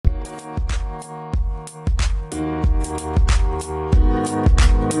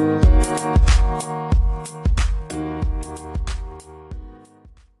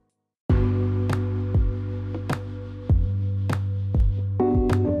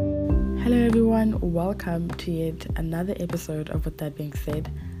everyone, welcome to yet another episode of With That Being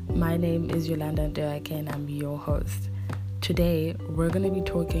Said. My name is Yolanda Ndeake and I'm your host. Today, we're going to be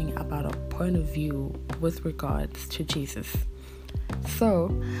talking about a point of view with regards to Jesus. So,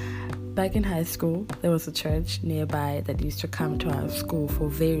 back in high school, there was a church nearby that used to come to our school for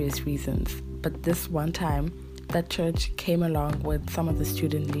various reasons. But this one time, that church came along with some of the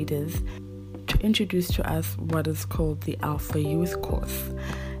student leaders to introduce to us what is called the Alpha Youth Course.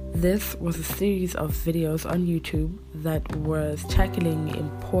 This was a series of videos on YouTube that was tackling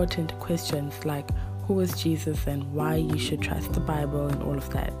important questions like who is Jesus and why you should trust the Bible and all of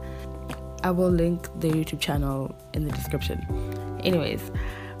that. I will link the YouTube channel in the description. Anyways,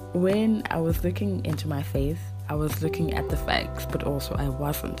 when I was looking into my faith, I was looking at the facts, but also I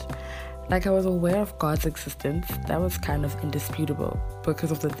wasn't. Like, I was aware of God's existence. That was kind of indisputable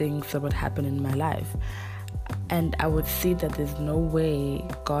because of the things that would happen in my life. And I would see that there's no way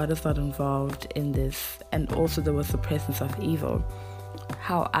God is not involved in this. And also there was the presence of evil.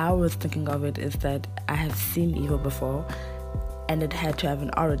 How I was thinking of it is that I have seen evil before and it had to have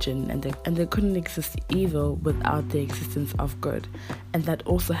an origin, and there couldn't exist evil without the existence of good. And that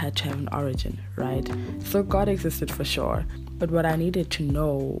also had to have an origin, right? So God existed for sure. But what I needed to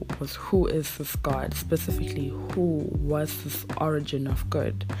know was who is this God, specifically who was this origin of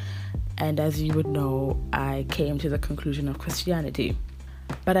good. And as you would know, I came to the conclusion of Christianity.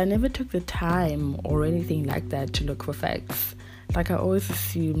 But I never took the time or anything like that to look for facts. Like, I always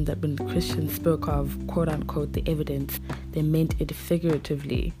assumed that when Christians spoke of quote-unquote the evidence, they meant it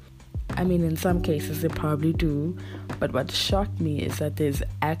figuratively. I mean, in some cases they probably do, but what shocked me is that there's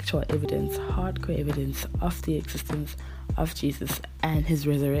actual evidence, hardcore evidence of the existence of Jesus and his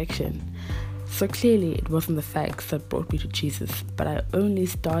resurrection. So clearly it wasn't the facts that brought me to Jesus, but I only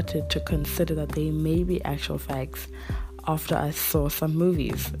started to consider that they may be actual facts after I saw some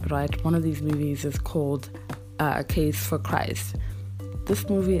movies, right? One of these movies is called A Case for Christ. This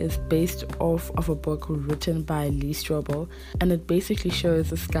movie is based off of a book written by Lee Strobel, and it basically shows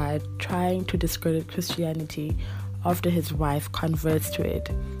this guy trying to discredit Christianity after his wife converts to it.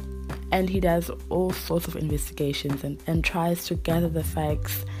 And he does all sorts of investigations and tries to gather the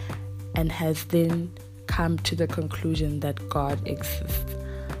facts, and has then come to the conclusion that God exists.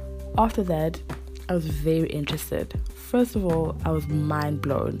 After that, I was very interested. First of all, I was mind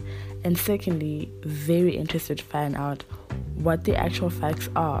blown, and secondly, very interested to find out what the actual facts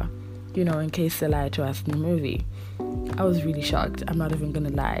are, in case they lie to us in the movie. I was really shocked, I'm not even gonna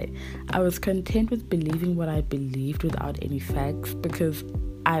lie. I was content with believing what I believed without any facts because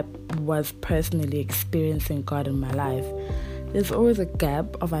I was personally experiencing God in my life. There's always a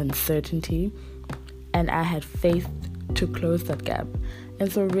gap of uncertainty, and I had faith to close that gap.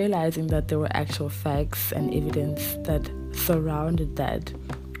 And so realizing that there were actual facts and evidence that surrounded that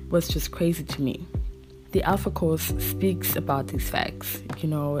was just crazy to me. The Alpha Course speaks about these facts,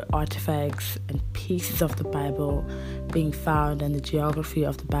 artifacts and pieces of the Bible being found, and the geography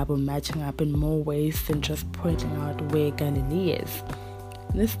of the Bible matching up in more ways than just pointing out where Galilee is.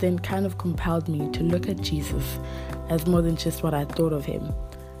 This then kind of compelled me to look at Jesus as more than just what I thought of him.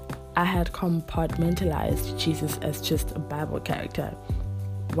 I had compartmentalized Jesus as just a Bible character.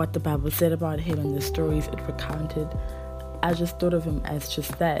 What the Bible said about him and the stories it recounted, I just thought of him as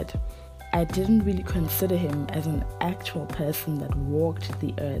just that. I didn't really consider him as an actual person that walked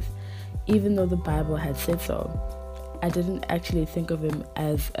the earth, even though the Bible had said so. I didn't actually think of him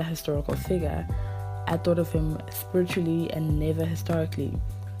as a historical figure. I thought of him spiritually and never historically.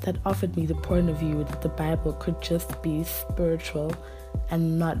 That offered me the point of view that the Bible could just be spiritual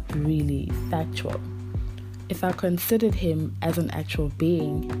and not really factual. If I considered him as an actual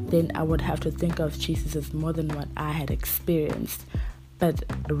being, then I would have to think of Jesus as more than what I had experienced, but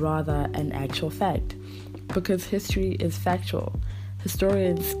rather an actual fact. Because history is factual.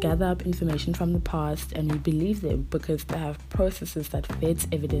 Historians gather up information from the past and we believe them because they have processes that vets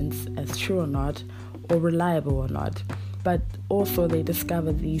evidence as true or not, or reliable or not. But also they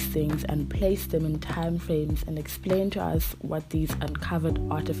discover these things and place them in time frames and explain to us what these uncovered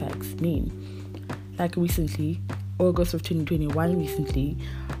artifacts mean. Like recently, August of 2021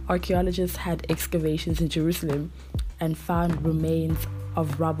 archaeologists had excavations in Jerusalem and found remains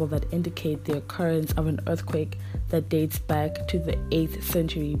of rubble that indicate the occurrence of an earthquake that dates back to the 8th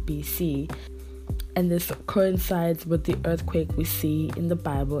century BC. And this coincides with the earthquake we see in the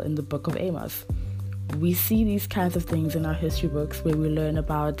Bible in the book of Amos. We see these kinds of things in our history books where we learn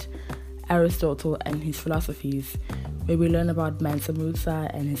about Aristotle and his philosophies, where we learn about Mansa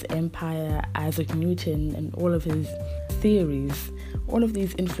Musa and his empire, Isaac Newton and all of his theories, all of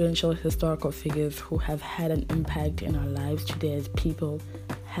these influential historical figures who have had an impact in our lives today as people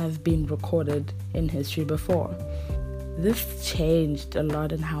have been recorded in history before. This changed a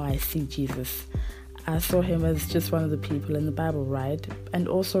lot in how I see Jesus. I saw him as just one of the people in the Bible, right? And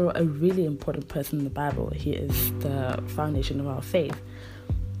also a really important person in the Bible. He is the foundation of our faith.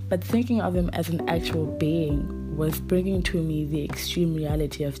 But thinking of him as an actual being was bringing to me the extreme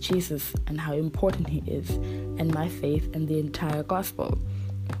reality of Jesus and how important he is, and my faith in the entire gospel.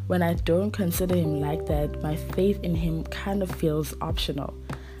 When I don't consider him like that, my faith in him kind of feels optional.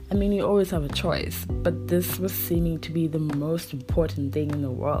 I mean, you always have a choice, but this was seeming to be the most important thing in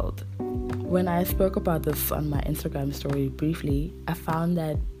the world. When I spoke about this on my Instagram story briefly, I found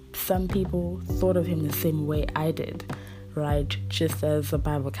that some people thought of him the same way I did, right? Just as a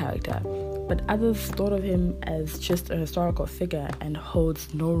Bible character. But others thought of him as just a historical figure and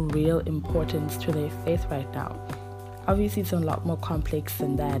holds no real importance to their faith right now. Obviously, it's a lot more complex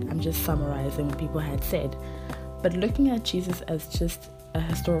than that. I'm just summarizing what people had said. But looking at Jesus as just a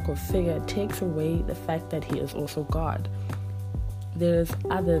historical figure takes away the fact that he is also God. There's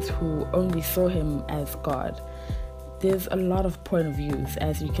others who only saw him as God. There's a lot of point of views,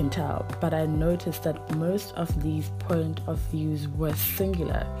 as you can tell, but I noticed that most of these point of views were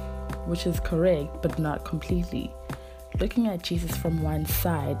singular, which is correct, but not completely. Looking at Jesus from one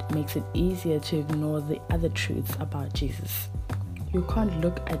side makes it easier to ignore the other truths about Jesus. You can't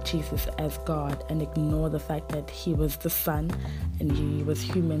look at Jesus as God and ignore the fact that he was the Son and he was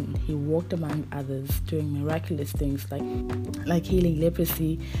human. He walked among others doing miraculous things like healing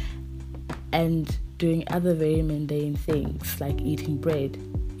leprosy and doing other very mundane things like eating bread,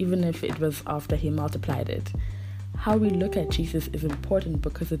 even if it was after he multiplied it. How we look at Jesus is important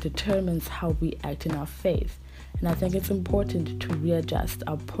because it determines how we act in our faith. And I think it's important to readjust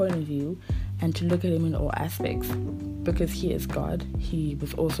our point of view and to look at him in all aspects. Because he is God, he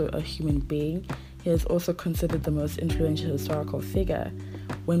was also a human being. He is also considered the most influential historical figure.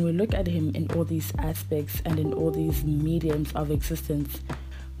 When we look at him in all these aspects and in all these mediums of existence,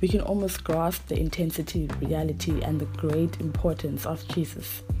 we can almost grasp the intensity, reality, and the great importance of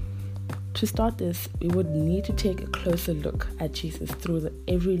Jesus. To start this, we would need to take a closer look at Jesus through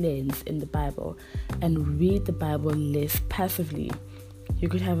every lens in the Bible and read the Bible less passively. You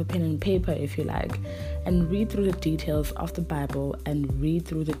could have a pen and paper if you like, and read through the details of the Bible and read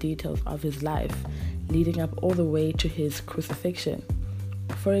through the details of his life, leading up all the way to his crucifixion.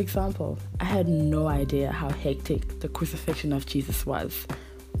 For example, I had no idea how hectic the crucifixion of Jesus was.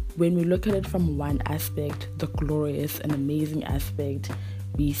 When we look at it from one aspect, the glorious and amazing aspect,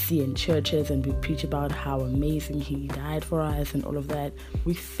 we see in churches and we preach about how amazing he died for us and all of that,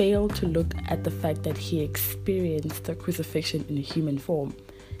 we fail to look at the fact that he experienced the crucifixion in a human form.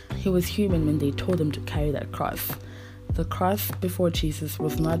 He was human when they told him to carry that cross. The cross before Jesus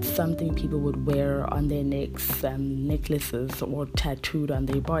was not something people would wear on their necks and necklaces or tattooed on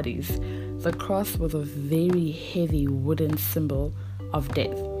their bodies. The cross was a very heavy wooden symbol of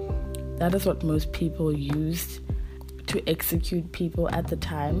death. That is what most people used to execute people at the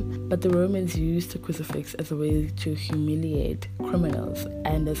time, but the Romans used the crucifix as a way to humiliate criminals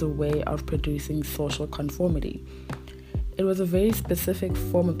and as a way of producing social conformity. It was a very specific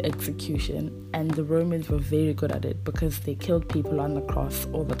form of execution, and the Romans were very good at it because they killed people on the cross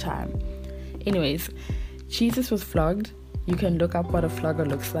all the time. Anyways, Jesus was flogged. You can look up what a flogger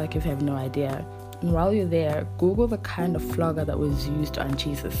looks like if you have no idea. And while you're there, Google the kind of flogger that was used on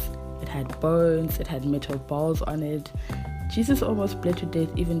Jesus. It had bones, it had metal balls on it. Jesus almost bled to death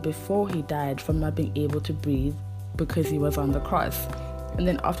even before he died from not being able to breathe because he was on the cross. And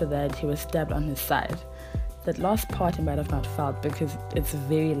then after that, he was stabbed on his side. That last part he might have not felt because it's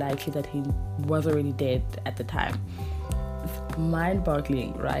very likely that he was already dead at the time. It's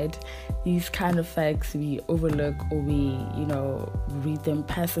mind-boggling, right? These kind of facts we overlook or we, read them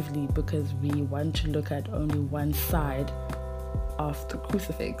passively because we want to look at only one side of the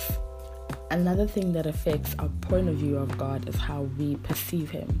crucifix. Another thing that affects our point of view of God is how we perceive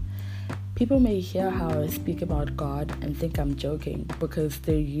him. People may hear how I speak about God and think I'm joking because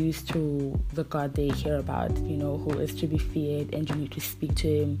they're used to the God they hear about, who is to be feared and you need to speak to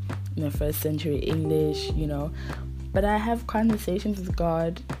him in the first century English, But I have conversations with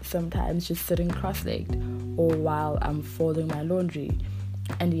God sometimes just sitting cross-legged or while I'm folding my laundry.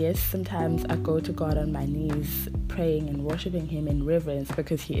 And yes, sometimes I go to God on my knees, praying and worshiping him in reverence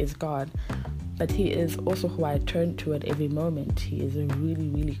because he is God. But he is also who I turn to at every moment. He is a really,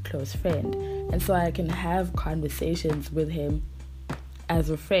 really close friend. And so I can have conversations with him as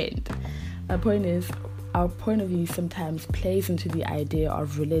a friend. My point is, our point of view sometimes plays into the idea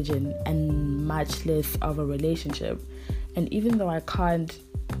of religion and much less of a relationship. And even though I can't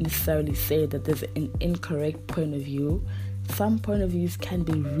necessarily say that there's an incorrect point of view, Some point of views can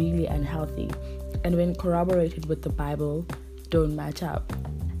be really unhealthy, and when corroborated with the Bible, don't match up.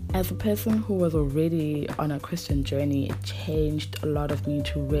 As a person who was already on a Christian journey, it changed a lot of me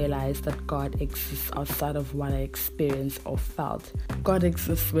to realize that God exists outside of what I experienced or felt. God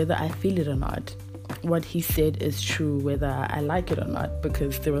exists whether I feel it or not. What he said is true whether I like it or not,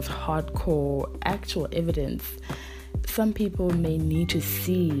 because there was hardcore actual evidence. Some people may need to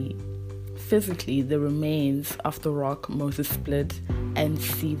see physically the remains of the rock Moses split and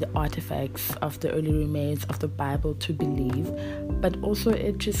see the artifacts of the early remains of the Bible to believe, but also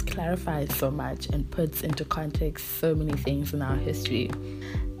it just clarifies so much and puts into context so many things in our history.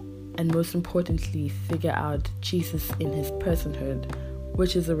 And most importantly, figure out Jesus in his personhood,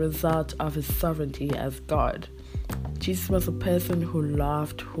 which is a result of his sovereignty as God. Jesus was a person who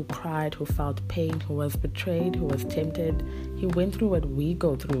laughed, who cried, who felt pain, who was betrayed, who was tempted. He went through what we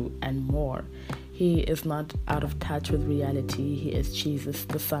go through and more. He is not out of touch with reality. He is Jesus,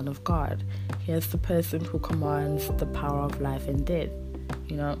 the Son of God. He is the person who commands the power of life and death.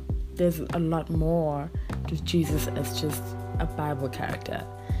 There's a lot more to Jesus as just a Bible character.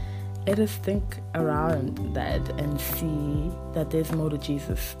 Let us think around that and see that there's more to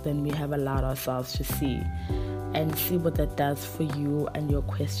Jesus than we have allowed ourselves to see, and see what that does for you and your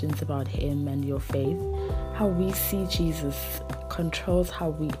questions about him and your faith. How we see Jesus controls how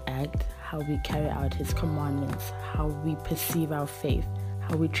we act, how we carry out his commandments, how we perceive our faith,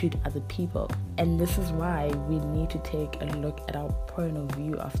 how we treat other people. And this is why we need to take a look at our point of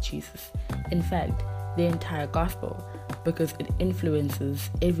view of Jesus. In fact, the entire gospel, because it influences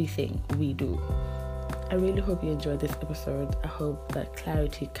everything we do. I really hope you enjoyed this episode. I hope that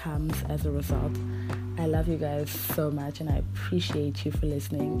clarity comes as a result. I love you guys so much and I appreciate you for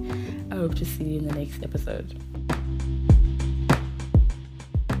listening. I hope to see you in the next episode.